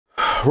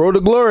Road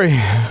to glory.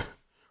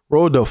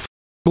 Road to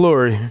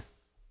glory.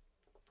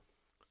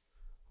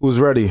 Who's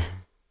ready?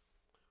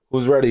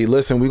 Who's ready?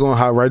 Listen, we're gonna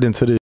hop right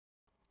into this.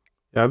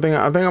 Yeah, I think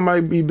I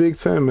might be Big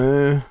Ten,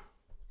 man.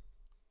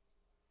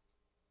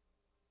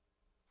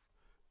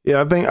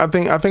 Yeah, I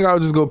think I'll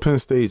just go Penn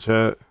State,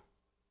 chat.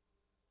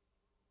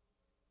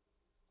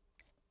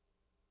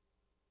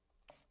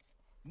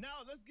 Now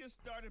let's get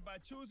started by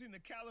choosing the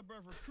caliber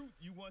of recruit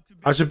you want to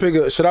be. I should pick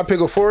a. Should I pick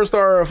a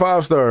 4-star or a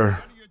 5-star? What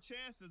are your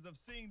chances of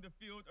seeing the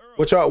field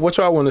early? What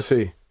y'all want to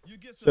see?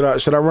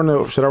 Should I run a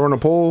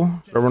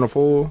poll? Should I run a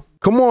poll?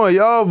 Come on,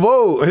 y'all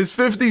vote. It's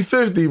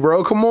 50-50,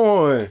 bro. Come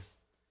on.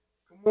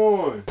 Come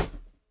on.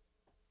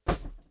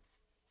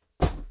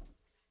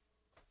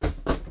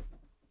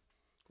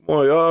 Come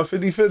on, y'all.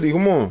 50-50.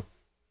 Come on.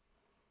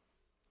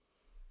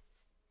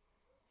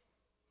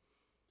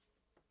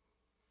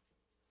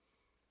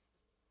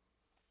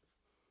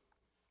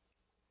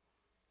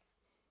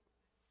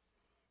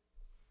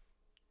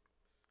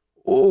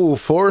 Oh,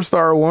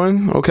 4-star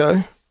one.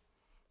 Okay.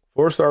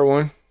 4-star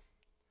one.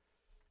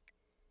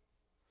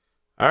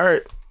 All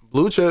right.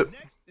 Blue chip.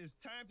 Next, it's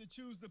time to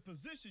choose the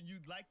position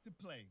you'd like to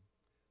play.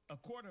 A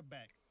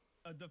quarterback,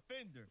 a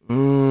defender,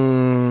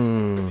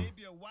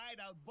 maybe a wide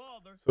out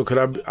baller. So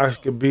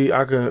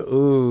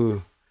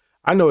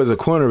I know as a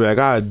cornerback,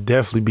 I'd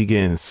definitely be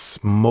getting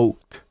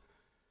smoked.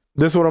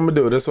 This is what I'm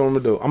gonna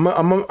do. I'm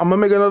gonna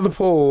make another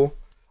poll.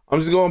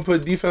 I'm just gonna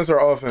put defense or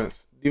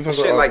offense. Defense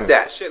shit or like offense.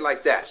 that. Shit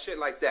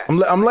like that.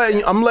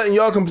 I'm letting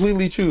y'all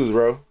completely choose,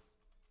 bro.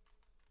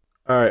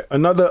 All right,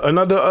 another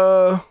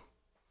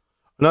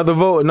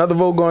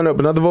vote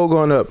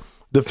going up.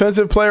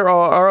 Defensive player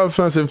or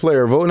offensive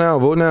player? Vote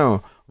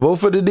now. Vote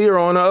for the D or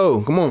on the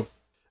O. Come on.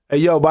 Hey,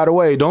 yo, by the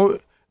way,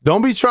 don't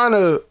be trying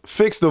to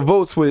fix the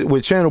votes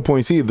with channel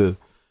points either.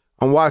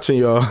 I'm watching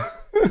y'all.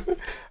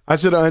 I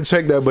should have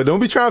unchecked that, but don't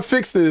be trying to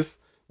fix this.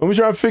 Don't be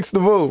trying to fix the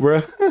vote,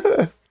 bro.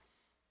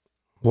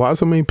 Why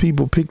so many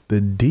people pick the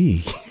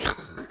D?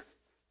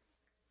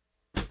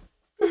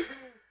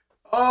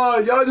 Oh,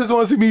 y'all just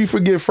want to see me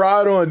get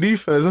fried on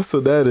defense. That's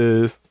what that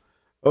is.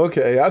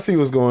 Okay, I see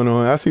what's going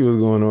on. Y'all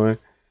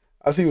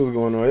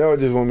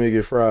just want me to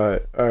get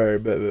fried. All right,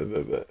 bet.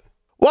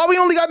 Why we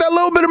only got that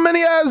little bit of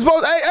many ass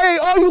votes? Hey,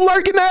 all you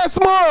lurking ass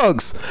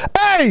mugs.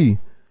 Hey,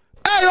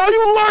 all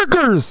you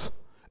lurkers.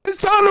 It's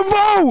time to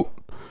vote.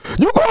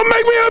 You gonna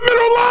make me a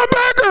middle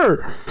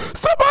linebacker?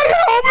 Somebody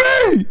help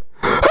me!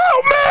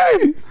 Help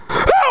me!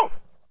 Help!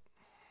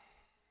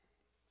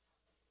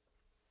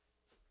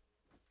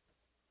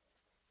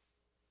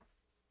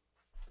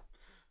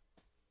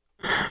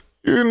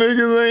 You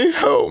niggas ain't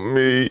help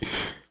me.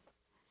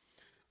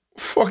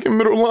 Fucking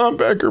middle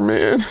linebacker,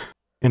 man.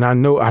 And I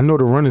know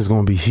the run is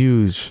gonna be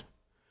huge.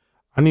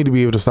 I need to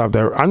be able to stop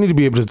that. I need to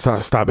be able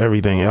to stop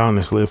everything,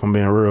 honestly, if I'm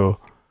being real.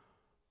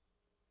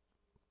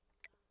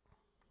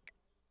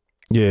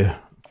 Yeah.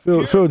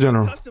 Phil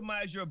General.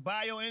 Customize your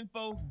bio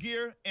info,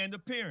 gear, and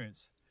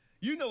appearance.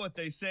 You know what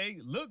they say.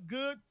 Look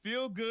good,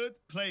 feel good,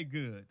 play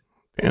good.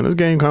 Damn, this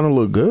game kind of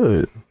look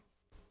good.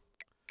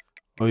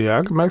 Oh yeah,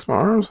 I can max my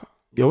arms.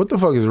 Yo, what the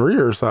fuck is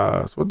rear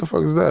size? What the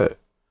fuck is that?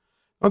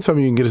 Don't tell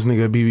me you can get this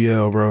nigga a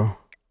BBL, bro.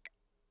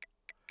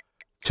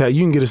 Chat,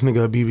 you can get this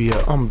nigga a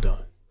BBL. I'm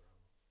done.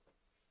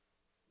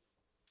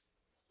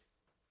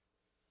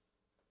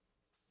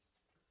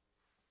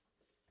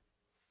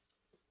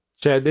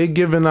 Chat, they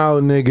giving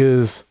out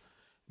niggas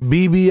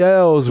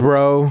BBLs,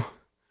 bro.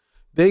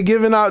 They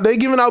giving out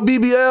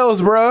BBLs,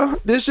 bro.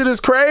 This shit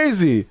is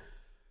crazy.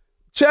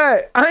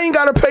 Chat, I ain't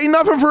gotta pay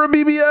nothing for a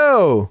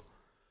BBL.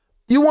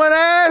 You want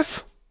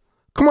ass?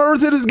 Come over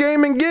to this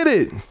game and get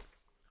it.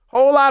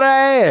 Whole lot of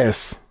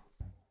ass.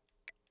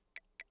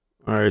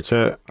 All right,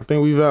 chat. I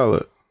think we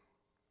valid.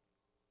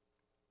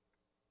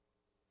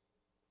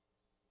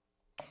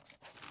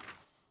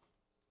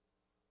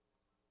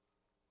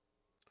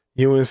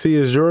 UNC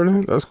is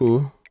Jordan. That's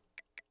cool.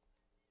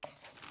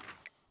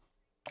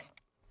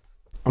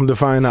 I'm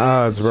defying the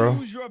odds, bro.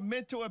 Choose your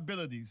mental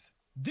abilities.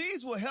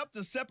 These will help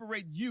to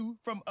separate you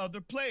from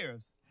other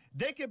players.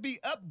 They can be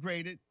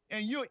upgraded,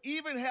 and you'll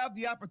even have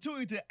the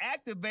opportunity to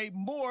activate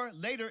more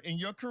later in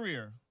your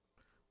career.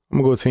 I'm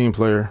gonna go team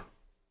player.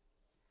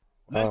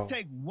 Let's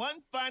take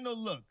one final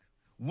look.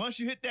 Once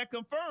you hit that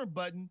confirm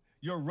button,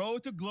 your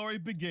road to glory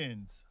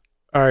begins.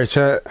 All right,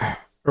 chat.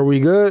 Are we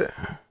good?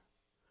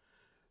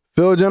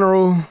 Phil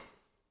General,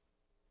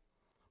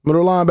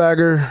 middle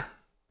linebacker,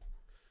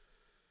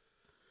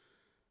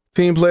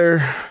 team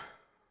player.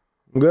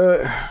 I'm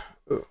good.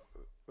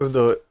 Let's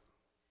do it.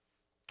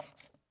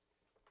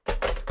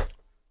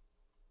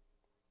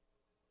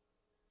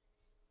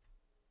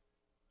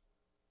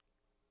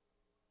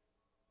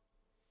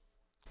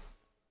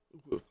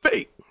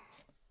 Fake.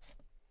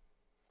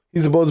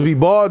 He's supposed to be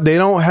bald. They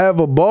don't have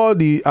a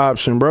baldy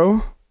option,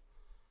 bro.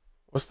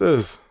 What's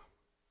this?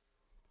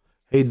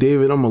 Hey,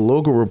 David, I'm a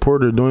local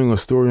reporter doing a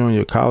story on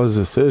your college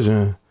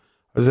decision.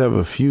 I just have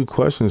a few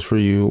questions for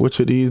you. Which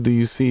of these do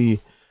you see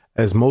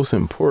as most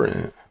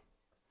important?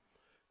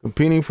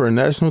 Competing for a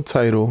national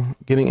title,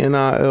 getting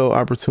NIL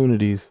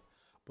opportunities,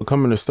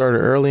 becoming a starter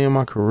early in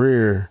my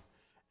career,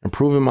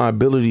 improving my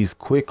abilities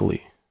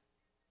quickly.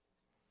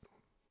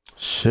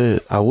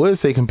 Shit, I would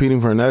say competing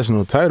for a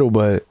national title,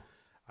 but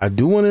I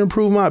do want to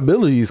improve my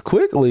abilities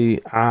quickly.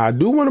 I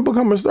do want to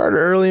become a starter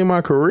early in my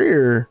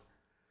career.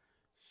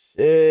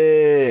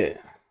 Shit.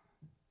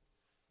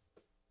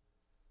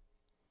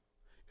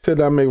 Said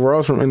I make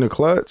Ross from In the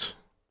Clutch.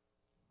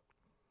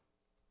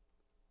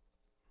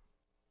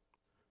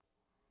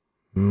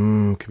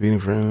 Competing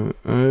for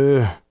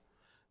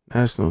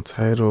national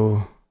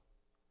title.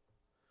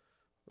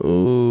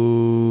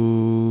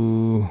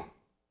 Ooh.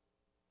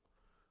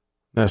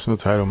 National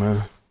title,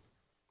 man.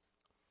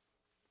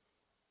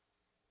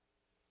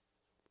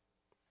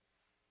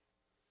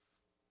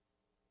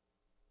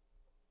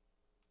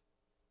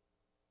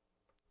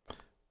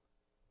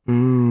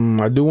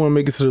 I do want to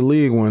make it to the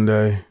league one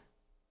day.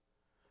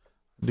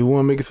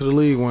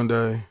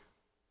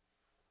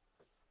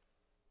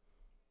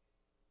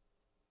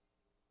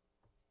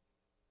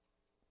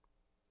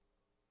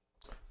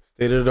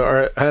 State of the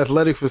art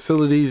athletic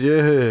facilities,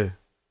 yeah.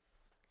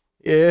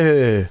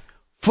 Yeah.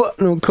 Fuck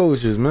no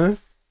coaches, man.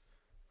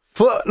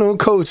 Fuck no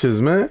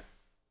coaches, man.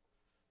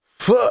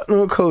 Fuck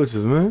no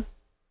coaches, man.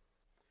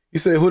 You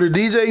say who the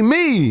DJ?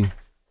 Me.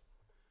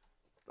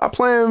 Stop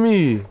playing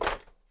me.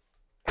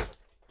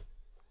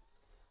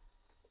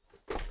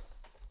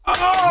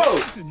 Oh!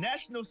 Welcome to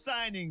National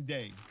Signing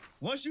Day.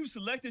 Once you've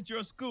selected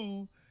your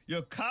school,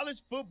 your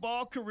college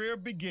football career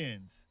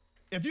begins.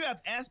 If you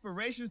have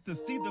aspirations to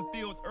see the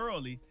field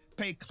early,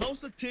 pay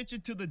close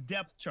attention to the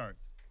depth chart.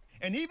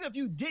 And even if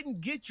you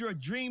didn't get your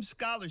dream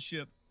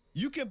scholarship,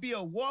 you can be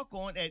a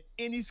walk-on at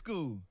any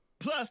school.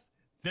 Plus,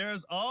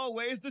 there's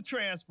always the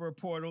transfer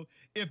portal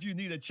if you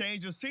need a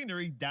change of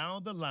scenery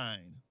down the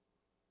line.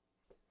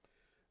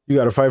 You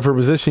got to fight for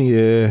position,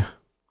 yeah.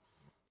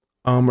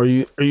 Are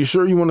you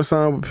sure you want to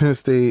sign with Penn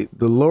State?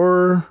 The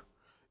lower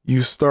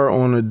you start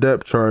on the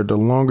depth chart, the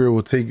longer it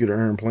will take you to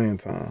earn playing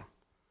time.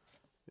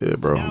 Yeah,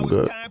 bro. Now I'm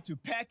good. It's time to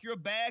pack your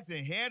bags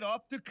and head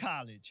off to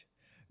college.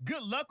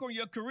 Good luck on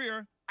your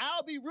career.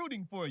 I'll be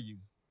rooting for you.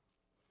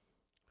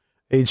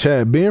 Hey,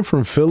 Chad, being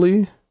from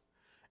Philly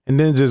and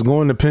then just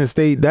going to Penn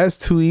State, that's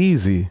too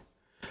easy.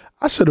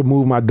 I should have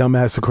moved my dumb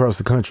ass across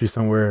the country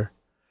somewhere.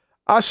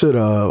 I should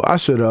have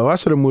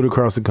moved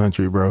across the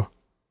country, bro.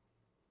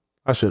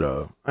 I should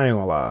have. I ain't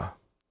gonna lie.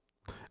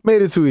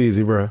 Made it too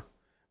easy, bro.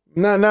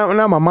 Now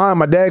my mom,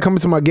 my dad coming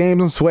to my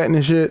games, I'm sweating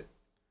and shit. You know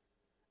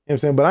what I'm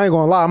saying? But I ain't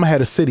gonna lie, I'm gonna have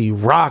the city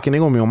rocking. They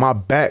gonna be on my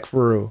back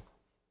for real.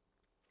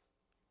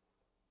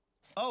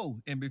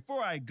 Oh, and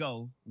before I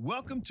go,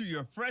 welcome to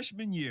your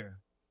freshman year.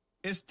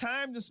 It's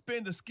time to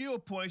spend the skill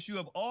points you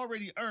have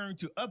already earned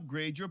to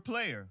upgrade your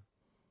player.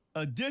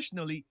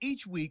 Additionally,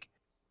 each week,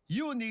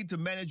 you will need to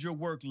manage your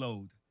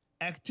workload.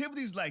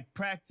 Activities like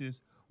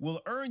practice will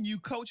earn you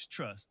coach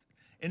trust.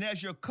 And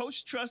as your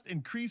coach trust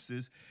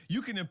increases,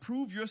 you can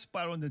improve your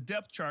spot on the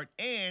depth chart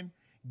and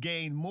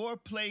gain more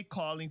play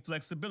calling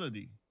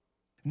flexibility.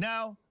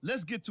 Now,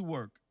 let's get to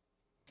work.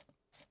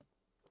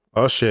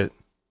 Oh, shit.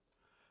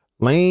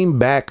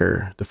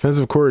 Linebacker,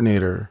 defensive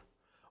coordinator.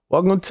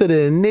 Welcome to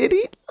the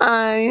nitty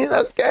line,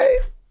 okay?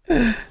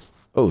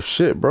 Oh,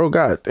 shit, bro.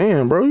 God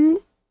damn, bro.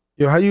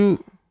 How you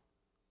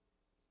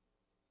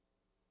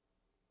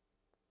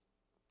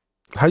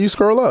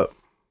scroll up?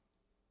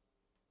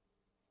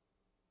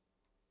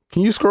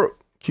 Can you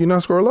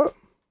not scroll up?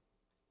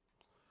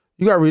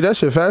 You gotta read that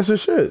shit fast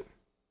as shit.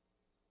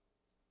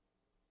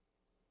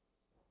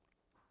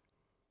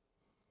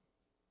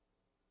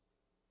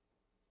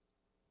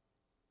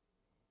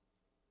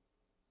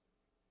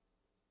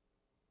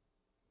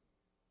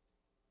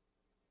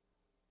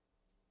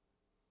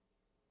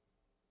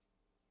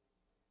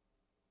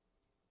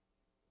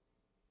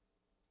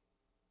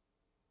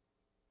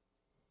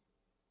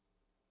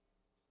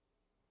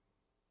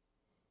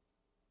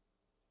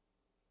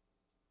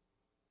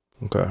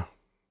 Okay.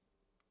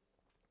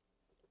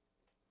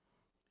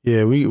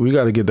 Yeah, we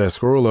got to get that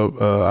scroll up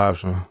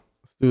option.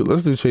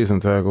 Let's do chase and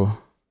tackle.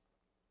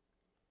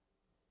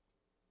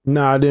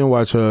 Nah, I didn't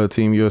watch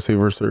Team USA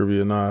versus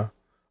Serbia. Nah,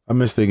 I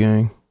missed the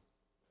game.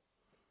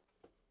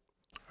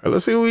 All right,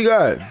 let's see what we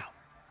got. Let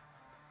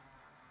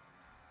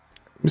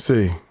me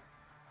see.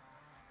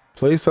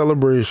 Play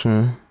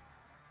celebration,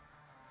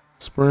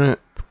 sprint,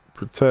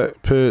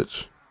 protect,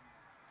 pitch.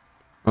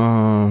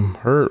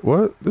 Hurt.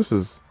 What? This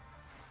is.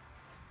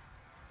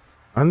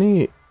 I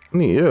need.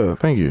 Yeah.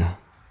 Thank you.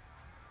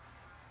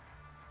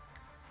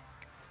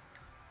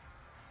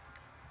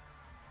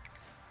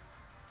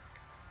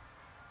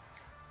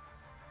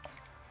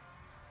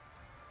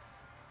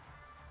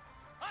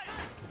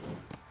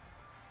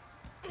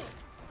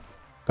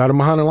 Got him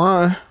behind the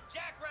line.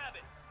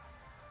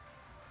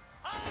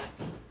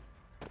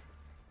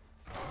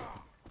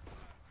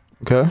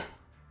 Okay.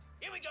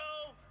 Here we go.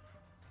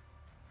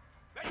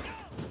 Ready, go.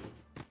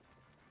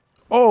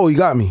 Oh, he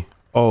got me.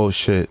 Oh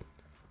shit.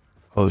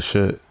 Oh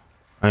shit.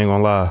 I ain't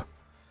gonna lie.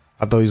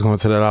 I thought he was going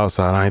to that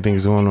outside. I didn't think he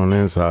was going on the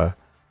inside.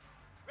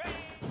 Ready.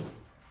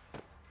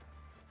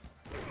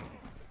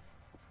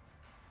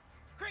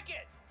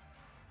 Cricket.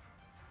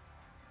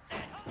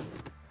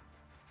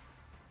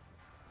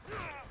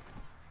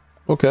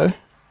 Okay.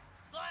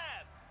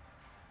 Slab.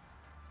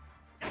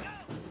 Set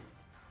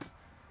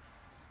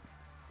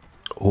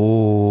go.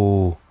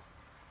 Oh.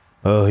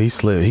 Oh, he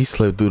slipped. He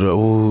slipped through the.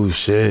 Oh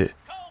shit.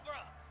 Cobra.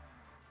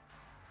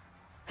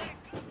 Set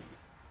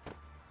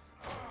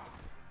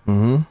go.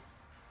 Mm-hmm.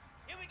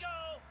 Here we go.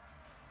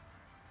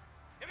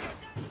 Here we go.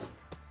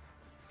 Set.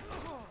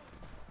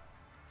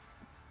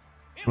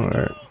 Here we All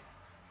right. go.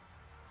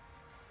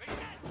 Ready,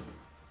 set.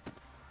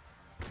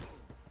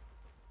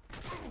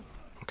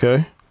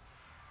 Okay.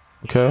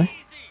 Okay. Easy.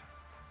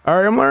 All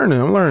right, I'm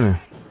learning. I'm learning.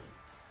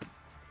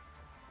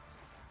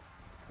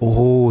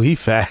 Oh, he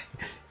fast.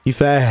 He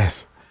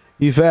fast.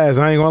 He fast.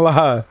 I ain't gonna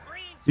lie.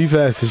 Green. He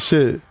fast as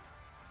shit.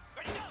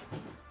 Ready,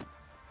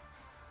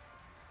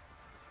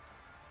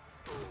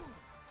 go.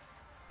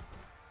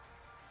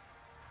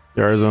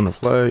 Yards on the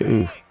play.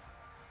 Ooh.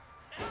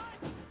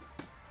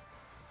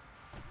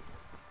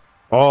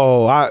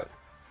 Oh,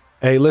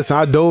 hey, listen,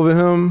 I dove at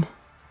him.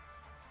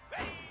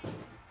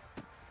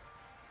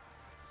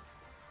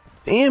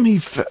 Damn,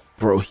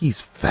 bro,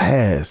 he's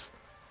fast.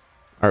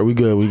 All right, we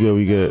good. We good.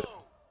 We good.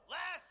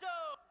 Lasso.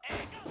 And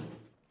go.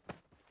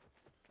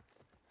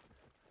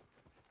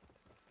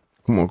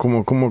 Come on, come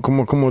on, come on, come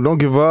on, come on. Don't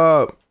give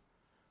up.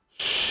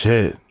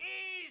 Shit.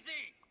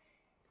 Easy.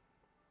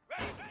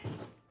 Ready, ready.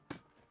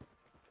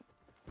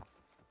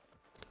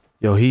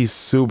 Yo, he's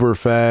super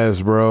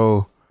fast,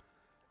 bro.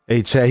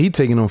 Hey, Chad, he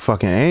taking them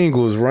fucking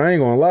angles, bro. I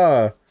ain't gonna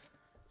lie.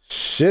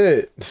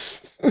 Shit.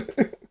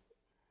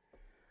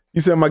 You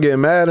said, am I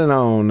getting mad? And I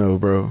don't know,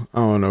 bro. I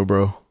don't know,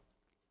 bro.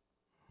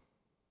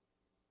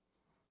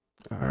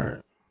 All right.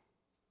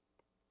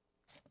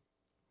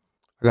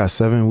 I got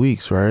 7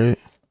 weeks, right?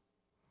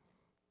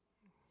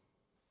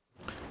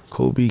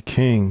 Kobe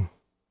King.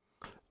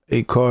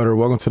 Hey, Carter,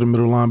 welcome to the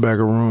middle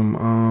linebacker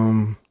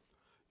room.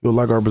 You'll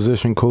like our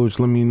position, coach.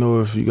 Let me know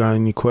if you got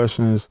any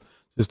questions.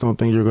 Just don't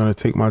think you're going to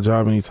take my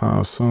job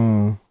anytime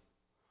soon.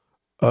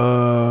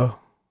 Nah,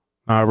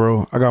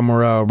 bro. I got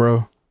morale,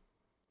 bro.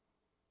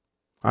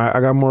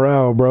 I got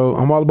morale, bro.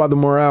 I'm all about the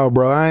morale,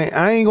 bro.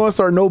 I ain't gonna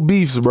start no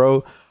beefs,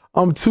 bro.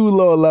 I'm too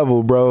low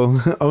level, bro.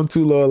 I'm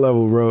too low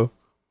level, bro.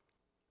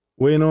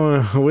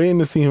 Waiting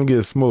to see him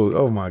get smoked.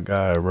 Oh my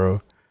god,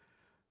 bro.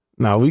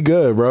 Nah, we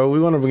good, bro. We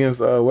went up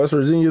against West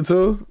Virginia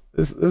too.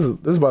 This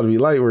is about to be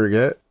light work,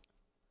 yeah.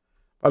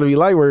 About to be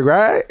light work,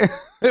 right?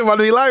 It's about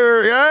to be light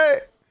work, right?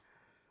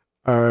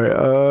 All right.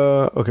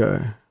 Okay.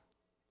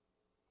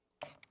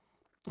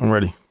 I'm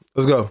ready.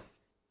 Let's go.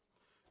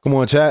 Come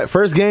on, chat.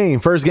 First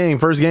game in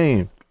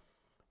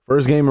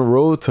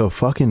road to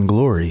fucking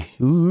glory.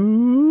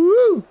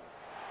 Ooh.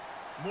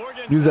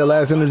 Use that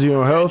last energy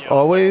on health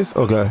always.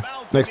 Okay.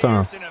 Next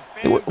time.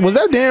 Was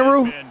that Dan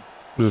Rue?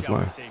 Just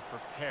playing.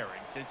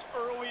 It's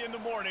early in the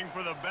morning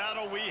for the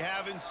battle we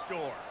have in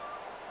store.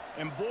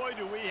 And boy,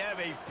 do we have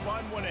a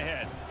fun one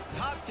ahead.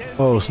 Top 10.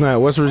 Oh, snap.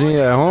 West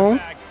Virginia at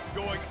home?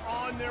 Going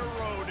on their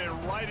road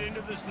and right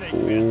into the snake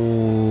pit.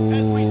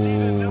 As we see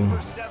the number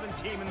 7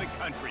 team in the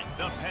country,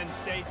 the Penn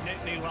State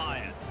Nittany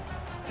Lions,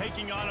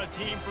 taking on a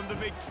team from the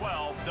Big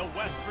 12, the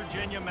West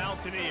Virginia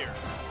Mountaineers.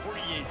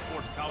 48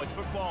 Sports College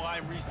Football.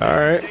 I'm Reese. All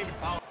right. David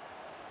Powell.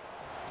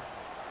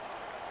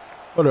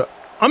 Hold up.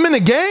 I'm in the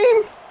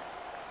game?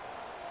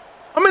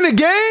 I'm in the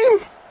game?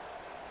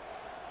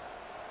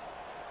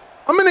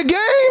 I'm in the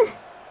game?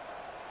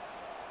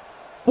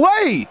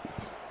 Wait.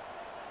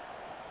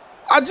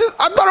 I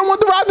thought I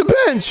wanted to ride the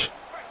bench.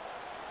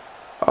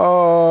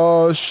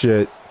 Oh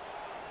shit.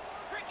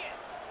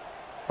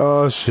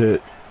 Oh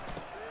shit.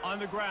 On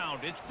the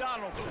ground, it's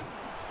Donaldson.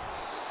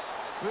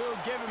 We'll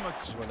give him a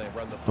When they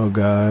run the Oh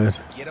god.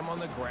 get him on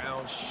the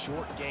ground,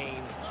 short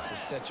gains to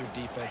set your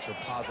defense for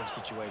positive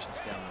situations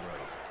down the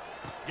road.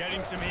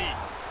 getting some heat.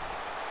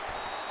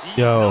 He's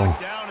Yo.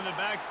 knocked down in the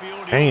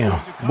backfield. He Damn.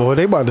 moves a couple. Boy,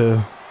 they about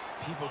to.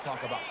 People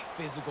talk about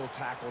physical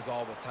tackles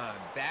all the time.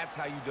 That's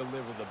how you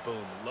deliver the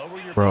boom. Lower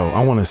your Bro, I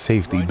pads, want a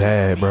safety run your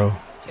bad, feet, bro.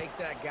 Take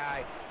that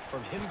guy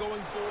from him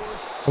going forward.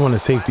 I want a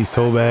safety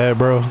so bad,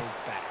 bro. His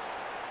back.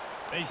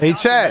 They Hey, stopped him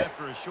chat.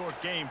 after a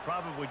short game,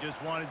 probably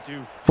just wanted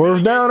to.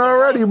 Fourth down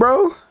already,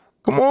 bro.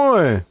 Come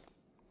on.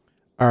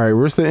 All right,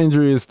 risk the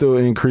injury is still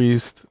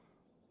increased.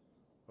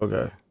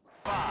 Okay.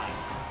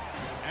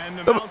 And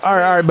the All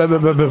right, bet.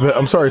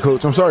 I'm sorry,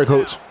 coach. I'm sorry,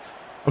 coach.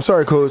 I'm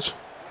sorry, coach.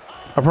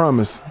 I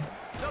promise.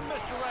 Some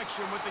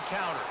misdirection with the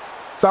counter.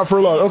 Stop for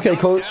a loss. Okay,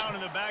 coach.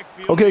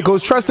 Okay,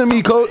 coach. Trust in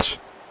me, coach.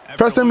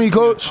 Trust in me,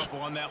 coach.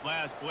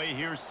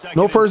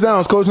 No first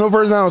downs, coach. No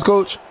first downs,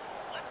 coach.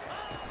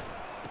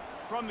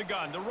 From the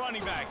gun, the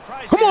running back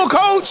tries. Come on,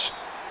 coach.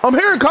 I'm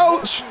here,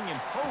 coach.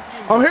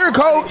 I'm here,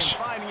 coach.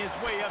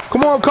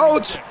 Come on,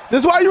 coach.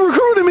 This is why you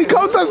recruited me,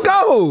 coach. Let's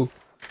go.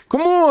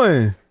 Come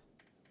on.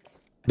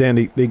 Damn,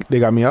 they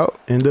got me out.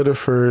 End of the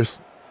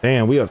first.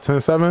 Damn, we up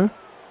 10-7.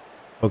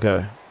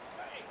 Okay.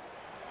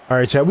 All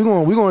right, Chad. We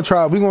gonna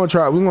try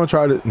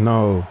to.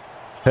 No.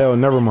 Hell,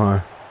 never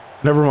mind.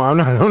 Never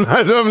mind.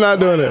 I'm not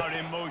doing it.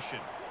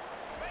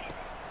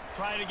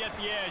 Trying to get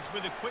the edge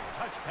with a quick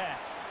touch pass.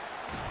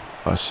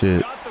 Oh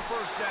shit. Got the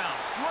first down.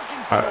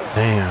 Looking for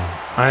Damn.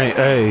 I ain't.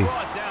 Hey.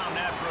 brought down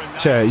after a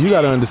Chad, you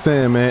gotta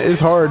understand, man.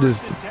 It's hard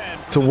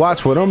to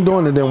watch what I'm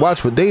doing and then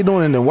watch what they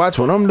doing and then watch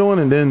what I'm doing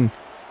and then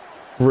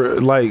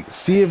like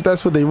see if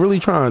that's what they really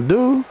trying to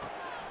do.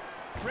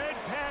 Red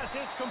pass,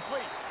 it's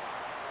complete.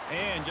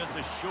 And just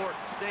a short,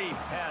 safe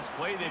pass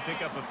play. They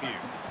pick up a few.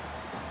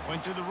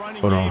 Went to the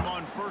running game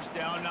on first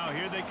down. Now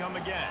here they come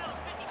again.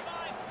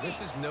 This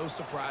is no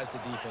surprise to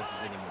defenses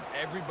anymore.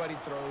 Everybody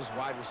throws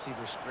wide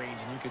receiver screens,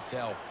 and you could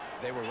tell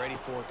they were ready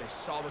for it. They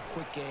saw the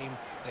quick game.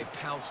 They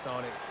pounced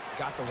on it,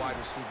 got the wide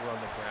receiver on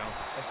the ground.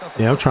 That's not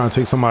the I'm trying to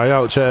take somebody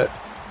out, chat.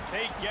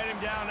 They get him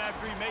down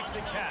after he makes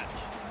the catch.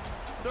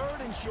 Third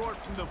and short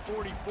from the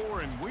 44,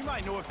 and we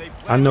might know if they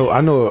play. I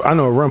know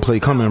a run play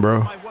coming,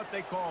 bro. What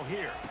they call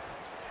here.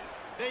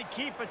 They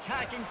keep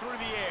attacking through the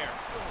air.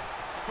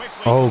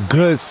 Quickly, oh,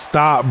 good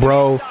stop,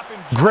 bro.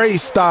 Great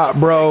stop,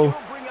 bro.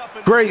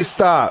 Great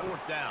stop.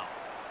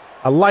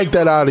 I like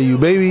that out of you,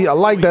 baby. I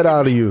like that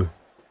out of you.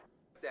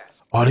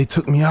 Oh, they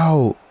took me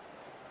out.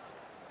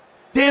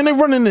 Damn, they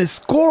running this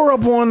score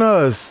up on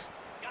us.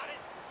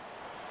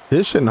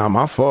 This shit not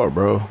my fault,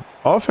 bro.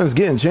 Offense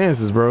getting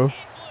chances, bro.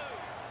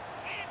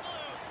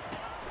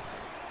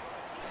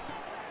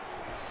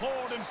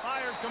 Hold and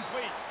fire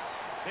complete.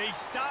 They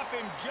stop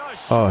him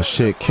just oh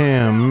shit,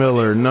 Cam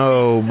Miller,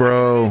 no,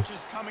 bro.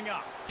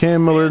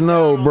 Cam Miller,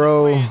 no,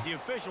 bro.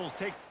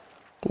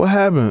 What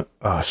happened?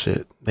 Oh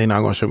shit, they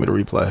not gonna show me the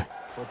replay.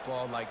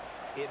 Football, like,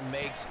 it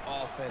makes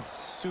offense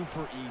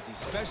super easy,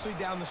 especially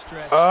down the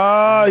stretch.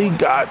 Oh, he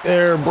got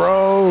there,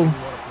 bro. You want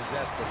to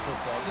possess the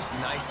football. Just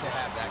nice to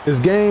have that.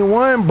 It's game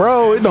one,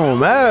 bro. It don't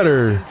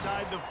matter.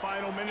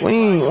 We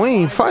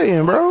ain't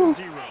fighting, bro.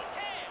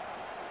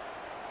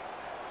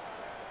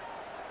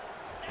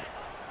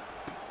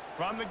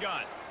 From the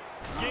gun,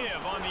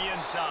 give on the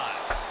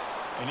inside.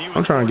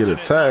 I'm trying to get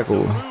a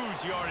tackle.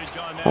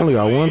 Only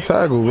got one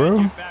tackle,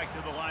 bro.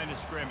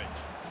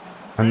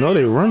 I know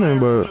they running,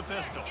 but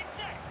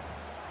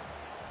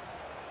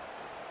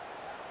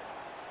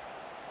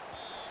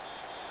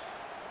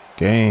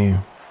game.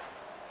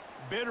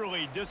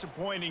 Bitterly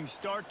disappointing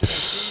start to the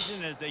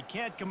season as they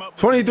can't come up.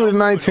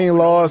 23-19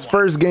 loss,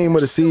 first game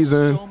of the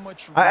season.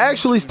 I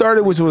actually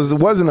started, which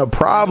wasn't a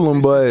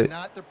problem, but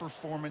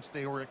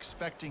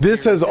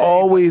this has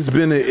always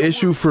been an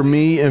issue for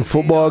me in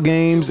football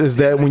games. Is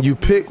that when you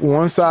pick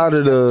one side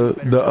of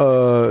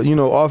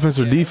the offense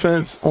or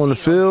defense on the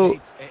field,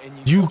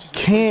 you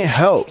can't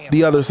help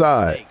the other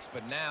side.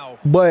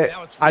 But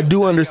I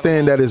do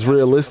understand that it's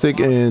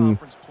realistic, and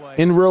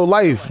in real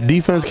life,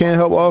 defense can't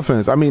help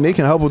offense. I mean, they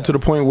can help it to the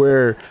point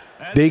where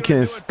they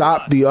can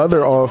stop the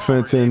other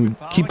offense and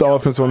keep the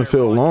offense on the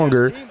field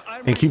longer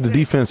and keep the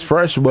defense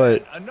fresh.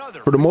 But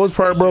for the most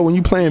part, bro, when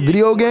you playing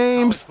video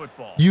games,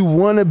 you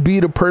want to be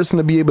the person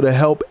to be able to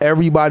help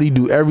everybody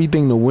do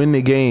everything to win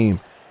the game.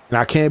 And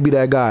I can't be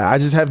that guy. I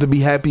just have to be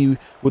happy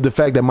with the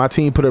fact that my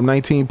team put up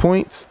 19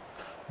 points.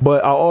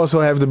 But I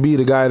also have to be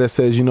the guy that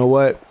says, you know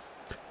what?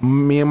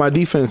 Me and my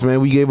defense, man,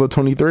 we gave up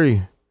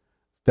 23.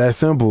 That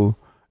simple.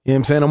 You know what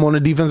I'm saying? I'm on the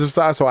defensive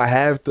side, so I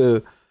have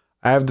to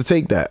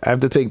take that. I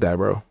have to take that,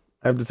 bro.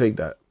 I have to take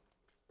that.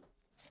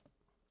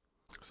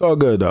 It's all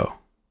good, though.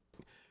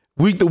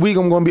 Week to week,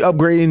 I'm going to be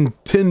upgrading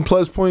 10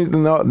 plus points.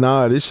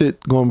 Nah, this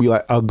shit going to be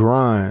like a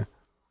grind.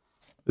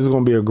 This is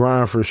going to be a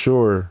grind for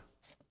sure.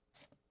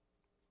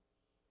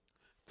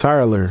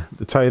 Tyler,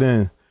 the tight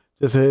end,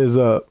 just a heads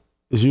up.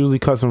 It's usually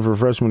custom for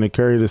freshmen to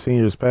carry the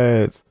seniors'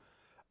 pads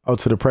out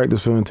to the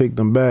practice field and take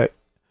them back.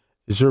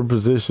 It's your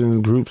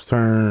position group's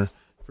turn.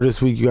 For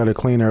this week, you got to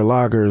clean their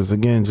lockers.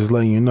 Again, just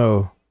letting you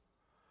know.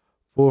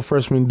 Full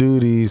freshman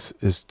duties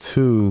is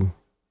 2.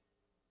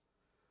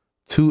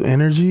 2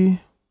 energy?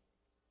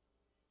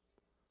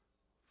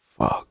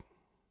 Fuck.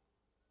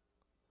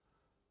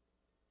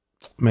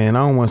 Man,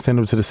 I don't want to stand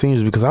up to the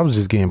seniors because I was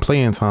just getting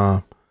playing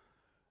time.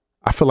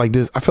 I feel like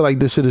this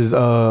shit is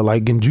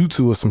like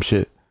genjutsu or some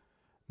shit.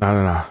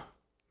 Nah.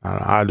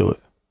 I do it,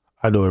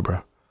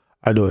 bro.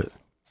 I do it.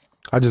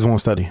 I just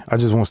won't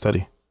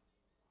study.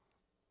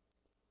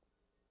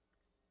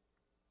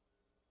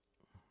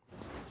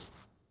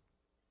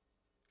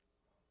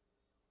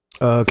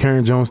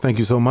 Karen Jones, thank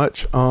you so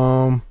much.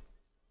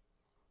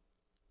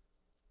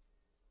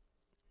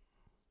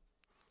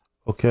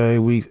 Okay,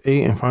 week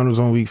 8 and finals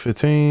on week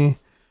 15.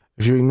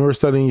 If you ignore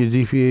studying, your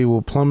GPA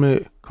will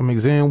plummet come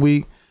exam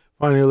week.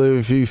 Finally,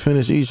 if you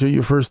finish each of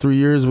your first 3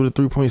 years with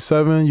a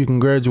 3.7, you can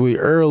graduate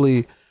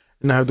early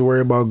and not have to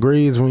worry about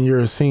grades when you're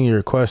a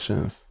senior.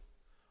 Questions?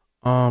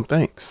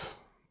 Thanks.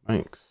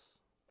 I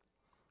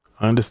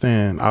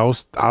understand.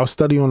 I'll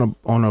study on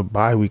a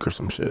bye week or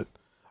some shit.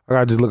 I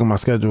gotta just look at my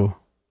schedule.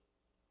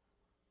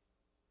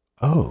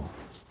 Oh.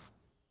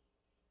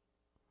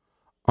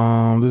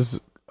 This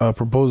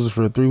proposes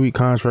for a 3-week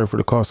contract for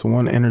the cost of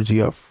 1 energy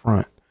up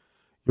front.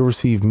 You'll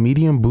receive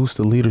medium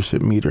boosted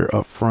leadership meter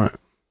up front.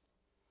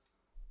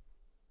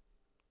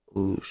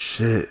 Oh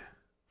shit.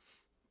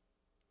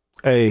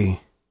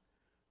 Hey,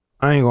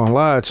 I ain't gonna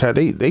lie, chat.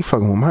 They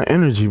fucking with my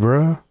energy,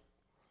 bro.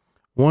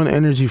 1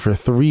 energy for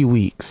 3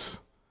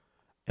 weeks.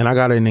 And I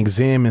got an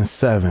exam in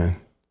 7.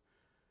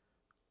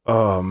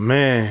 Oh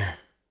man.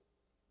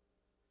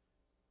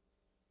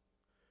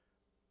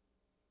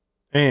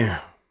 Man,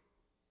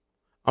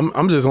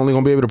 I'm just only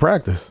gonna be able to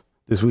practice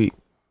this week.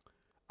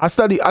 I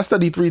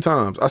studied 3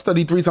 times. I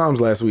studied 3 times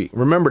last week.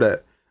 Remember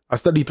that. I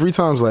studied 3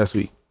 times last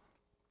week.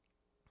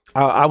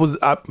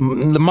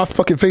 My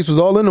fucking face was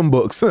all in them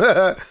books.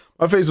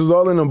 My face was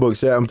all in them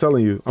books, yeah. I'm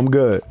telling you, I'm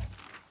good.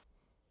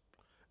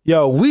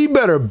 Yo, we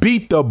better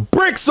beat the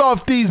bricks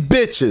off these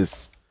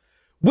bitches.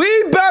 We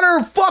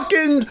better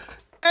fucking,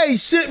 hey,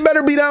 shit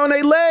better be down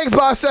their legs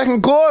by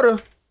second quarter.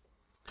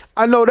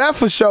 I know that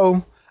for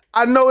sure.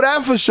 I know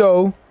that for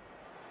sure.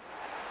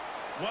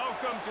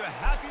 Welcome to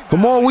Happy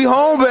Come on, we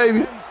home,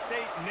 baby. Penn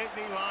State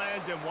Nittany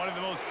Lions and one of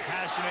the most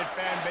passionate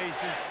fan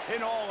bases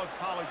in all of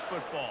college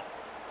football.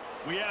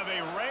 We have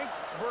a ranked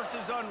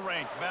versus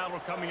unranked battle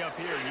coming up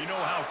here, and you know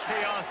how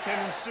chaos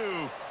can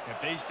ensue if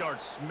they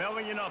start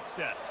smelling an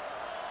upset.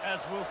 As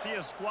we'll see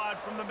a squad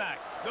from the MAC,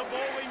 the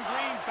Bowling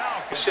Green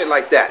Falcons. Shit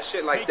like that,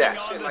 shit like that,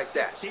 taking shit on like the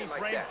that, 16th shit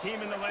like ranked that.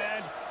 team in the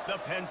land, the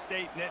Penn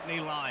State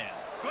Nittany Lions.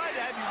 Glad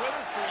to have you with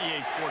us for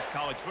EA Sports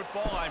College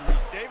Football. I'm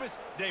Reese Davis,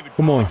 David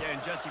Come on. Pollock,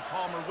 and Jesse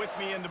Palmer with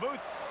me in the booth.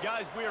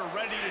 Guys, we are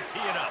ready to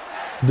tee it up.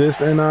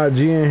 This NIG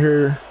in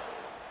here.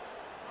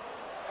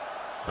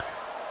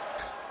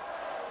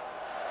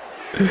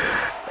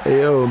 Hey,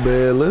 yo,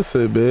 man,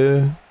 listen,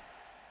 man.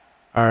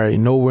 All right,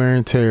 no wear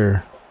and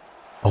tear.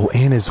 Oh,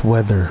 and it's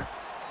weather.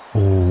 Oh.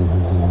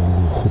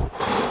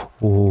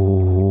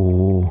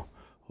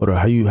 Hold on,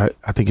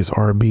 I think it's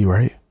RB,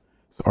 right?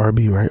 It's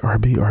RB, right?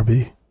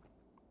 RB.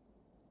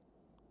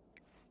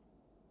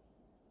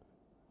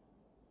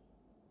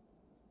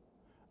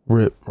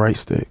 Rip, right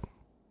stick.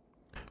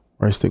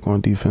 Right stick on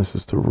defense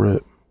is to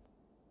rip.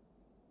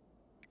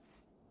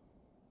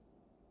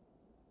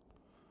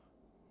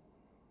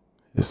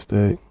 His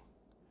stick.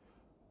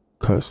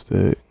 Cut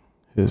stick.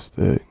 His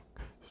stick.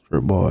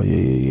 Strip ball. Yeah.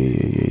 You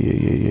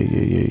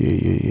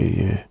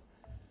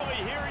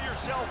hear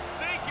yourself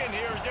thinking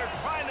here as they're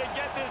trying to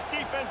get this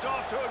defense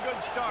off to a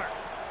good start.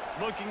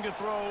 Looking to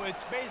throw,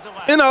 it's Basil.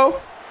 You know.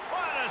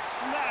 What a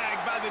snag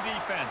by the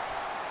defense.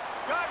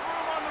 Got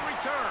room on the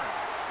return.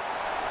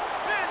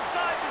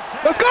 Inside the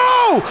 10. Let's go!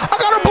 I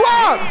got a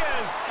block!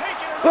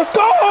 Let's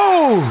go!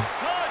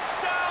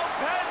 Touchdown,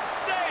 Penn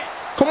State!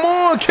 Come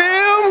on,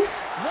 Kim!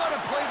 What a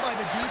play by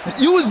the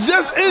defense. You was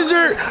just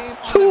injured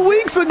 2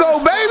 weeks ago,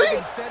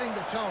 baby!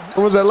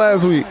 Or was that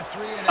last week?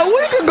 A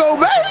week ago,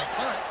 baby!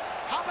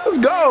 Let's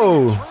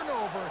go!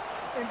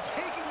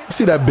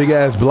 See that big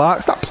ass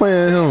block? Stop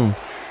playing him.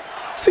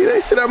 See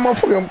that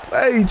motherfucking,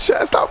 hey,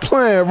 chat, stop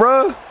playing,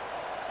 bro.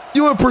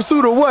 You in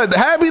pursuit of what? The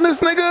happiness,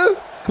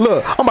 nigga?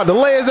 Look, I'm about to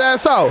lay his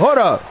ass out. Hold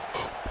up.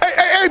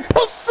 Hey,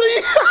 pussy.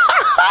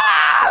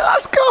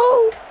 Let's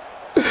go.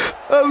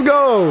 Let's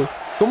go.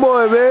 Come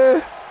on,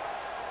 man.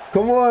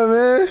 Come on,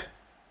 man.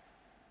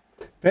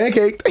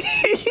 Pancake.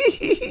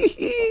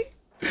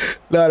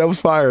 Nah, that was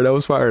fire. That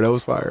was fire. That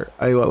was fire.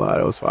 I ain't gonna lie,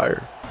 that was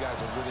fire. You guys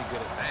are really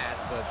good at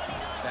math, but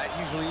that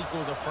usually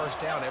equals a first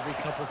down every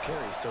couple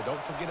carries. So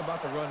don't forget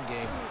about the run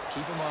game.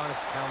 Keep them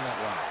honest. Pound that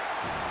rock.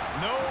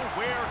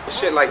 Nowhere.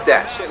 Shit like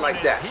that, shit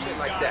like that, shit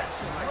like that,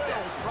 shit like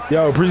that.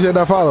 Yo, appreciate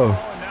that follow.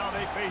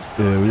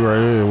 Yeah, we right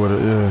here with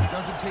it. Yeah.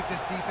 Doesn't take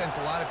this defense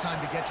a lot of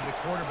time to get to the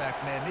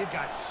quarterback, man. They've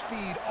got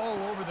speed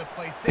all over the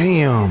place.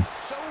 Damn.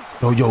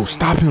 Yo,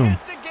 stop him.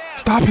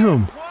 Stop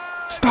him.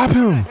 Stop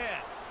him.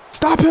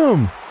 Stop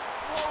him.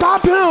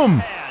 Stop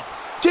him.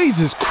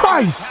 Jesus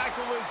Christ.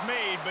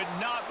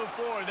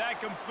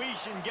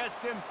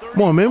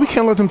 Come on, man. We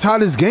can't let them tie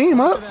this game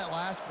up.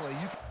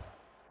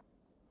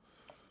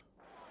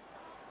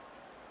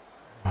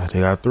 They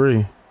got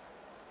 3.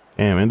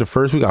 Damn, in the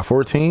first we got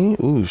 14.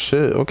 Ooh,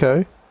 shit.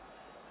 Okay.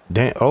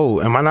 Damn. Oh,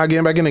 am I not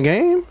getting back in the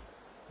game?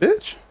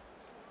 Bitch.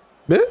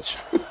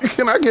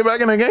 Can I get back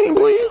in the game,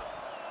 please?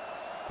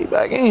 Get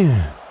back in.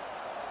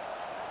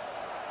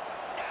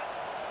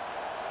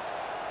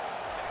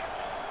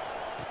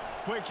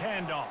 Quick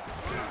handoff.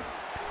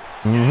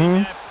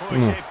 Mm-hmm.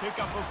 Pick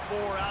up a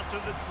 4 out to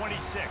the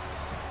 26.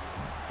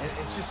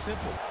 It's just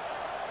simple.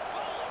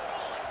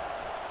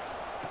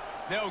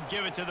 They'll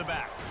give it to the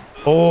back.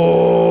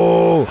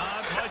 Oh,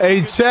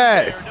 hey,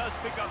 chat.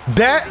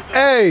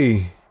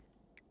 Hey.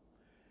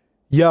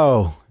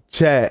 Yo,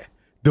 chat.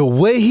 The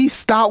way he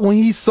stopped when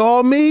he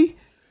saw me.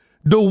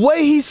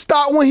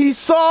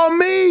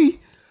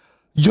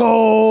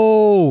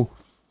 Yo.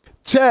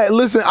 Chat,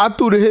 listen, I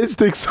threw the hit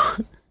stick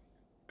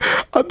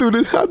I threw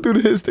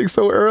the hit stick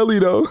so early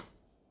though.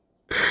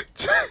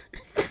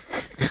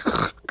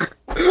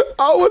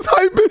 I was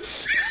hype as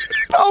shit.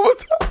 I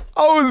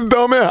was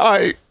dumb and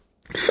hype.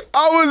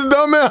 I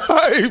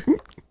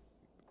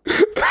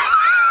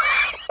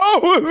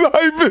was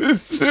hype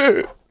as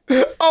shit.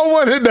 I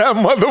wanted that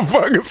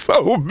motherfucker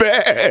so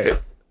bad.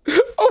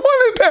 I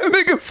wanted that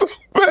nigga so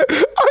bad.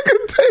 I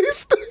could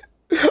taste it.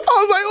 I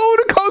was like, oh,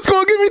 the coach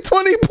gonna give me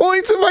 20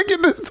 points if I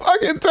get this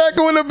fucking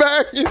tackle in the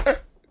back.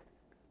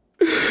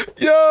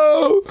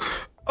 Yo.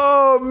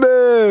 Oh,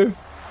 man.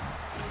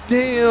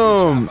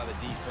 Damn.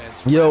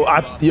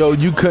 Yo,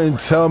 you couldn't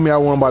tell me I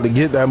wasn't about to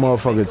get that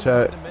motherfucker,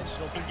 chat.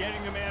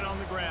 Getting the man on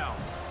the ground.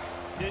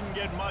 Didn't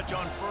get much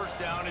on first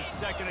down. It's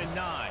 2nd and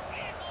 9.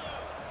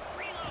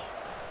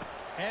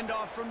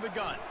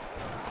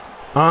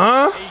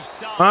 Come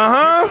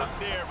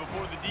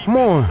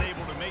on.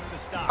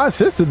 I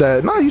assisted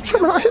that. Nah, you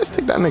tripping. I hit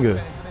stick that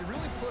nigga.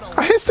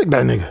 I hit stick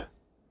that nigga.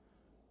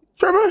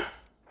 Tripping?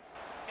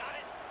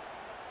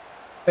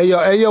 Hey,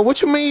 yo,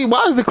 what you mean?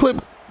 Why is the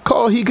clip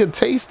called he could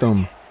taste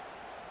them?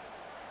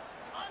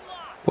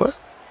 What?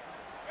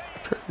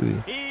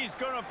 Crazy. He's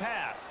gonna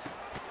pass.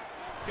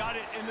 Got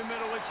it in the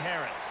middle. It's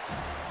Harris.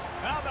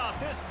 How about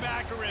this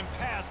backer in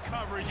pass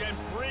coverage and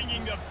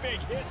bringing the big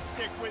hit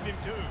stick with him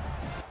too?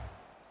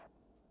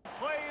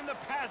 Playing the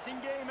passing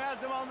game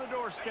has him on the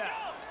doorstep.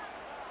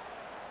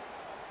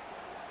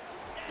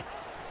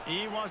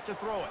 He wants to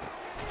throw it.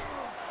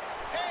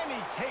 And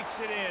he takes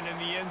it in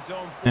the end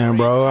zone. And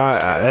bro,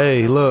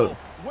 hey, look.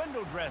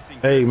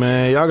 Hey,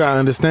 man, y'all gotta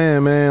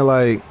understand, man.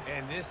 Like,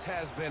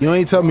 you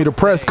ain't tell me to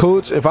press,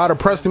 coach. If I'd have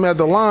pressed him at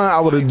the line, I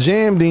would have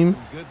jammed him,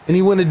 and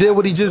he wouldn't have did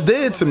what he just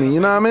did to me. You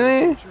know what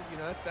I mean?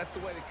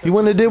 He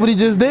wouldn't have did what he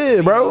just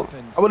did, bro.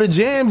 I would have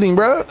jammed him,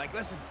 bro. I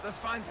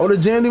would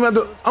have jammed him at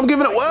the. I'm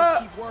giving it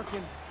what?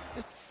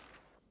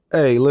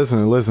 Hey,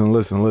 listen.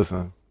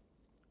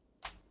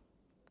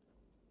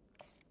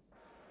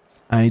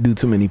 I ain't do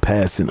too many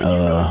passing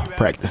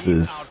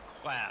practices.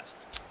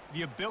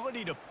 The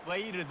ability to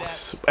play to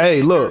that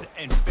hey, look.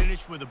 And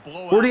finish with a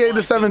blowout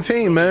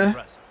 48-17, man.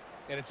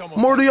 What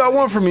more do y'all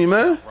want from me,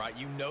 man? Right,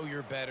 you know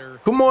you're better.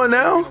 Come on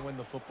now. Win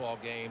the football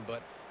game,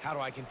 but how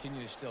do I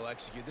continue to still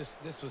execute?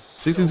 This was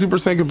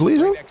 62%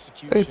 completion.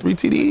 Hey, 3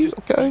 TDs.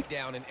 Okay.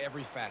 Down in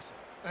every facet.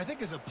 I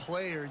think as a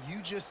player, you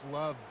just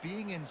love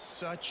being in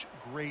such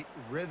great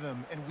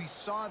rhythm, and we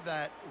saw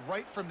that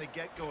right from the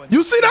get-go.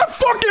 You see that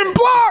fucking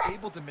block?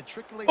 Able to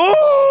matriculate the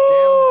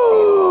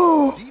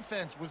ball down the field.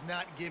 Defense was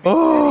not giving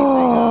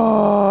anything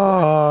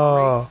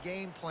up. Great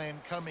game plan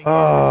coming in. This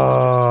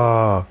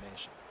was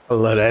just I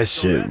love that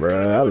shit, bro.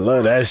 I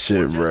love that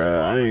shit,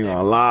 bro. I ain't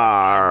gonna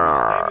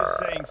lie.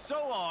 Saying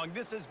so long.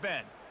 This has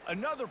been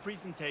another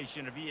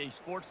presentation of EA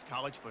Sports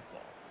College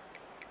Football.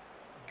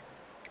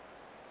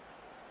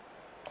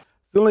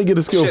 Still ain't get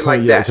a skill shit point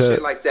like yet, that, chat.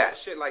 shit like that,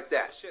 shit like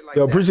that, shit like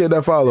Yo, that. appreciate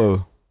that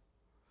follow.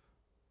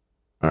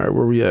 All right,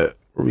 where we at?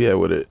 Where we at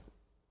with it?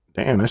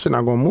 Damn, that shit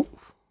not gonna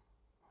move.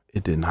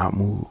 It did not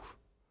move.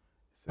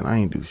 And I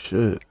ain't do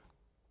shit.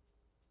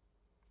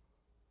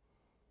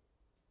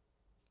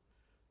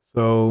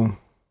 So,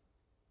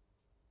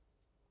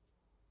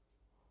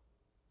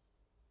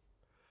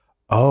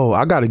 oh,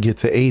 I got to get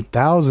to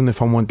 8,000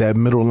 if I want that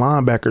middle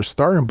linebacker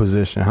starting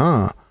position,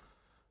 huh?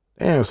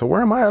 Damn, so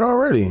where am I at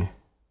already?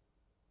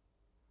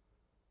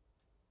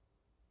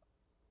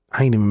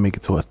 I ain't even make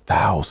it to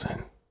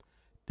 1,000.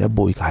 That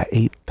boy got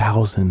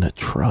 8,000 to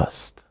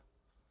trust.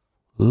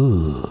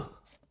 Ugh.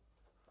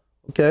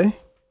 Okay.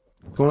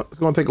 It's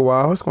gonna take a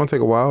while. It's gonna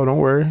take a while. Don't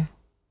worry.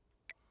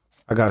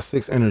 I got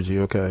 6 energy.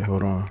 Okay,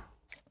 hold on.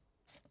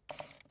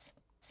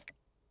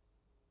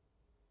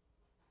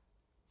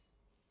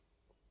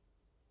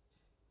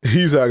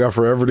 He said I got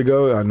forever to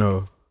go. I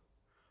know.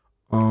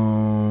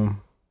 All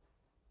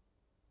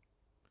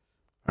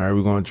right,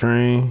 we're gonna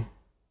train.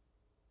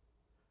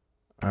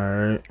 All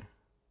right.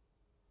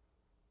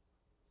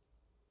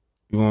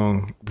 You're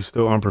gonna be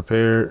still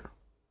unprepared.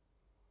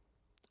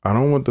 I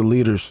don't want the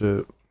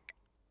leadership.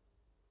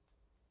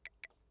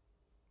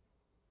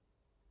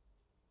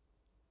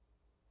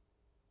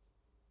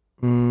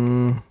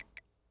 Man,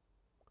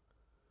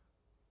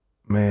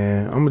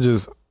 I'm gonna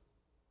just.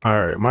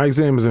 All right, my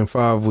exam is in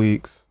 5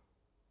 weeks.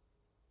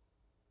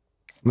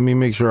 Let me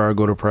make sure I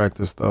go to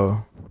practice though.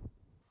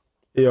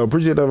 Yo,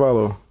 appreciate that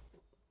follow.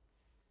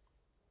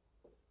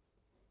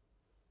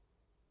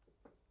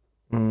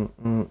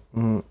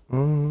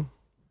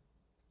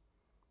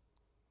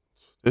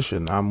 This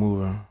shit not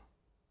moving.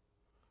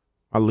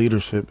 My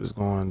leadership is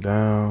going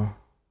down.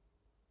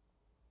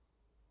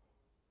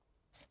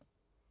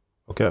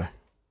 Okay.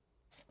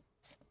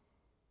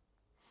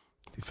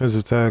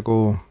 Defensive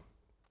tackle.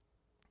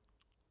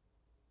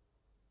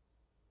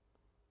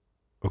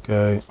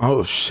 Okay.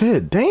 Oh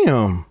shit,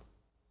 damn.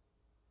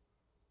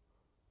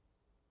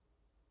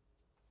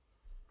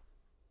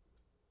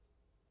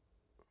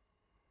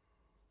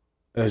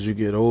 As you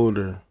get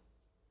older,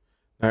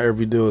 not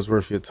every deal is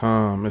worth your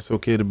time. It's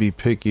okay to be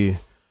picky.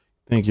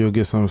 Think you'll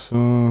get some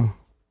soon.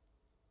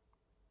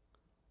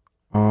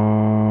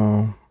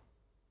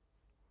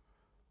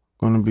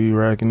 Gonna be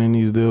racking in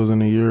these deals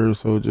in a year or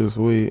so. Just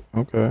wait.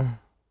 Okay.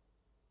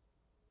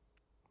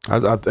 I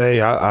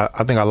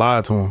think I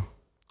lied to him.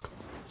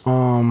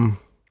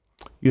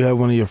 You have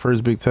one of your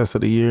first big tests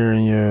of the year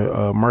in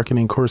your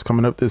marketing course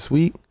coming up this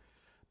week.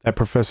 That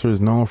professor is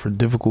known for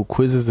difficult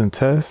quizzes and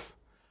tests.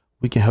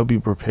 We can help you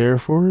prepare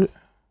for it.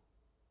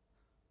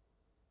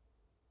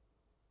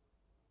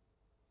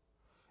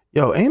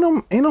 Yo, ain't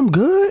I'm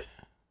good?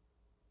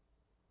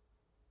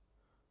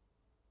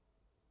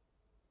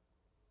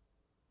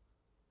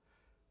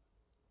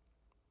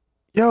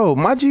 Yo,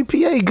 my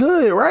GPA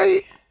good,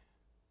 right?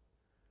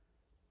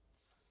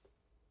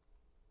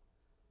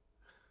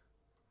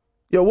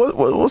 Yo,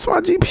 what's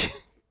my GPA?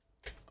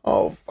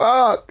 Oh,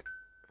 fuck.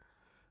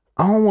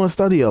 I don't want to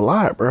study a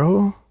lot,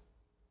 bro.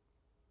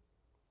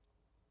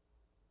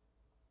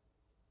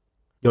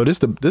 Yo,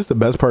 this the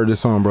best part of this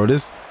song, bro.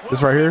 This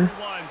right here.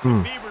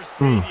 Beaver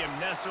Stadium,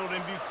 nestled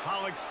in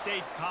Bucolic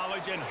State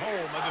College and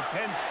home of the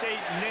Penn State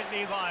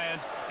Nittany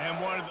Lions, and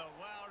one of the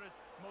loudest,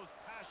 most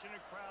passionate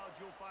crowds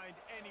you'll find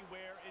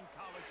anywhere in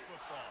college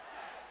football.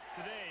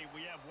 Today,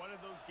 we have one of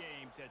those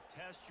games that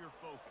tests your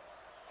focus.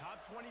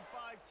 Top 25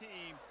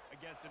 team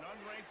against an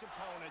unranked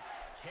opponent.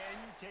 Can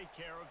you take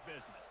care of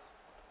business?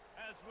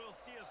 As we'll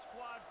see a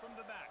squad from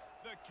the back,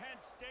 the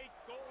Kent State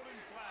Golden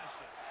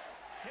Flashes,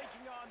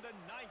 taking on the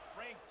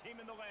 9th-ranked team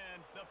in the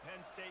land, the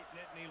Penn State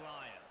Nittany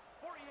Lions.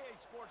 For EA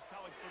Sports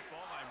College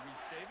Football, I'm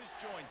Reese Davis,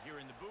 joined here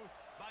in the booth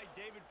by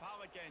David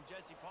Pollack and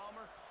Jesse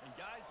Palmer. And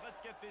guys,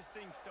 let's get this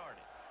thing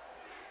started.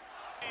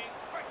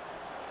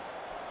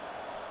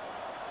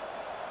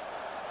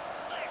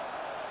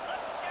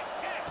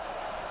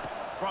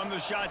 From the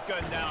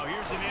shotgun now,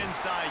 here's an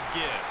inside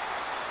give.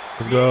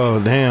 Let's go.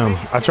 Damn.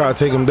 I tried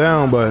to take him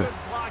down, but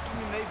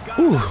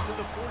whew.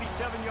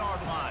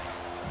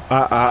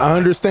 I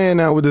understand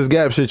now with this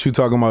gap shit you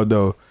talking about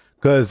though,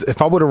 because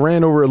if I would have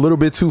ran over a little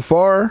bit too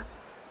far,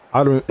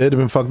 it'd have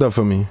been fucked up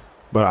for me.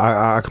 But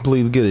I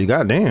completely get it.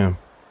 God damn.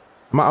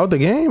 Am I out the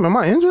game? Am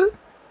I injured?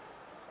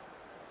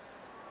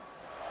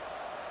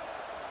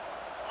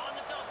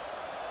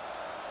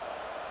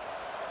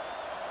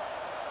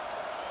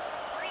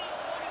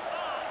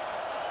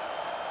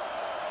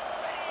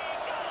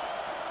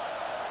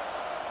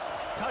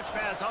 Touch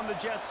pass on the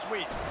jet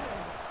sweep.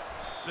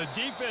 The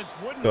defense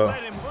wouldn't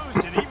let him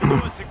loose, and even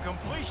though it's a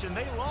completion,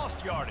 they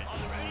lost yardage.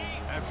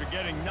 After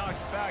getting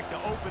knocked back to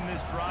open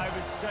this drive,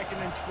 it's 2nd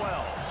and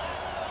 12.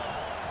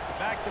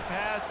 Back to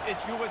pass,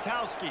 it's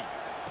Ulatowski.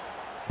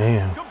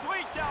 Damn.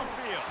 Complete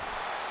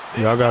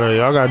downfield. Y'all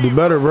gotta do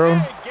better, bro.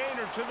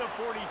 Gainer to the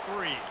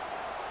 43.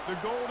 The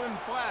Golden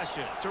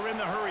Flashes are in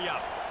the hurry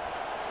up.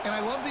 And I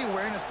love the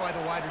awareness by the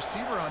wide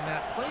receiver on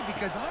that play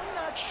because I'm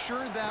not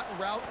sure that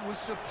route was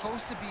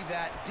supposed to be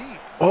that deep.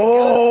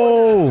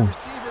 Oh, the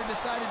receiver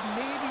decided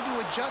maybe to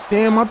adjust.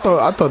 Damn, I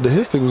thought the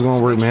hit stick was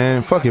gonna work,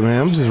 man. Fuck it, man.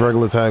 I'm just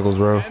regular tackles,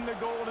 bro.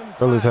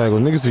 Regular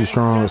tackles. Niggas too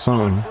strong or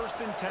something.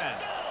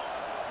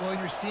 Well,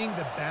 you're seeing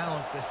the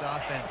balance this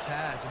offense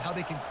has and how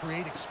they can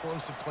create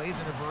explosive plays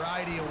in a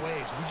variety of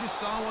ways. We just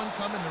saw one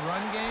come in the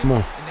run game,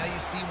 and now you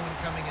see one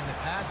coming in the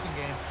passing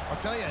game. I'll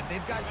tell you,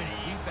 they've got this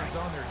defense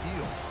on their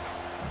heels.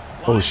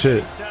 Oh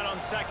shit.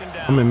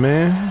 I'm in,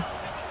 man.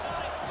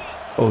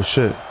 Oh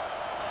shit.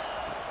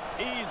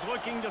 He's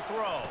looking to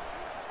throw.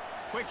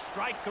 Quick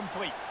strike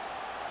complete.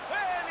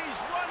 And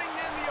he's running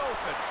in the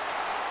open.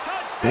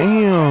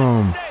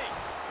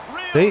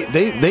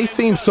 Damn. They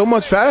seem so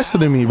much faster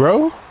than me,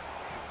 bro.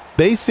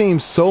 They seem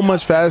so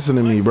much faster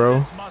than me,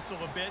 bro.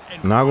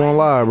 Not gonna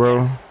lie,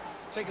 bro.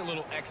 Take a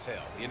little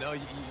exhale. You know,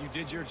 you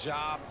did your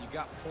job. You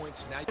got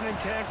points. Now and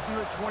 10 from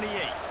the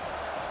 28.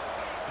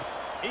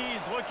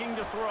 He's looking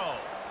to throw.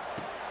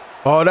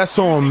 Oh, that's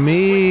on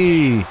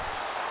me.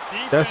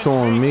 That's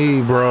on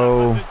me,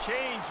 bro.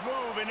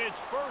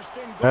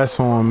 That's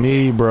on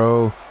me,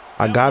 bro.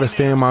 I gotta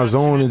stay in my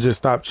zone and just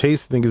stop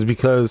chasing niggas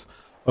because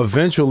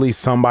eventually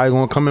somebody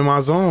gonna come in my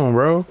zone,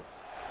 bro.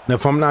 And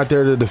if I'm not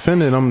there to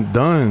defend it, I'm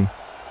done.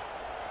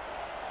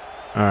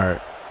 All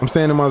right, I'm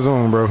staying in my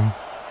zone, bro. To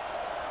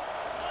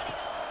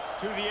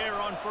the air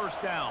on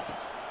 1st down.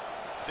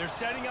 They're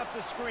setting up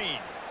the screen.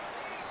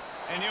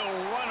 And he'll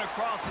run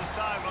across the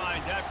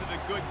sidelines after the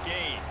good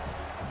gain.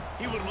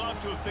 He would love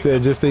to have picked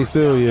up just stay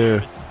still, yeah.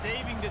 But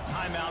saving the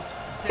timeouts,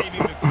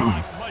 saving the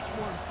clock, much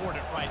more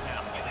important right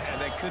now.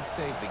 And that could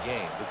save the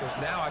game because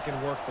now I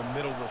can work the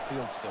middle of the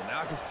field still.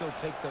 Now I can still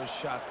take those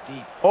shots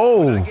deep.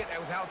 Oh. When I get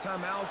without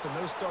timeouts and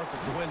those start to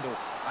dwindle.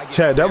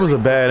 Chad, that was a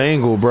bad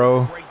angle,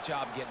 bro.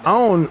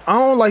 I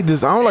don't like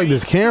this. I don't like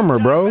this camera,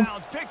 bro.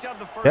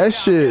 That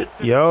shit,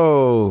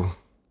 yo.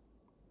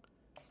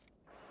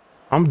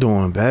 I'm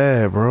doing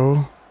bad,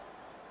 bro.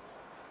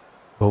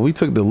 But we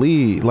took the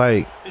lead.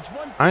 Like,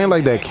 I ain't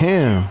like that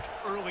cam.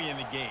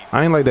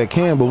 I ain't like that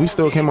cam, but we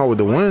still came out with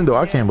the win, though.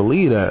 I can't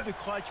believe that.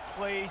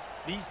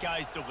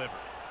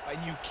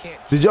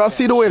 Did y'all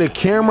see the way the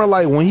camera,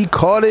 like, when he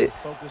caught it,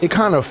 it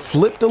kind of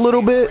flipped a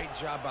little bit?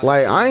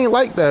 Like, I ain't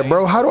like that,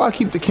 bro. How do I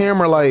keep the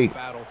camera, like,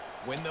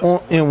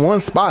 in one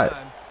spot?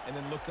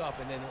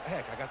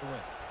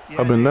 Yeah,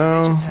 up and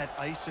down. They just had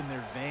ice in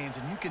their veins,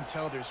 and you can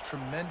tell there's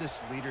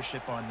tremendous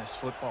leadership on this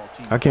football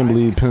team. I can't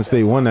believe Penn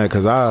State won that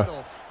because I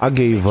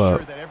gave up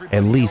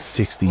at least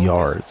 60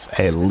 yards.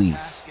 At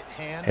least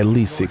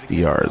 60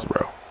 yards,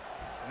 bro.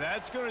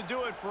 That's going to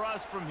do it for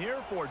us from here.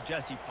 For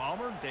Jesse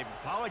Palmer, David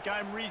Pollack,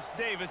 I'm Reese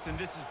Davis, and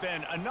this has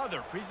been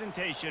another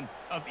presentation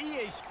of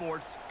EA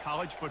Sports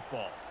College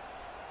Football.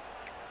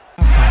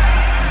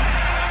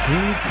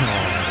 King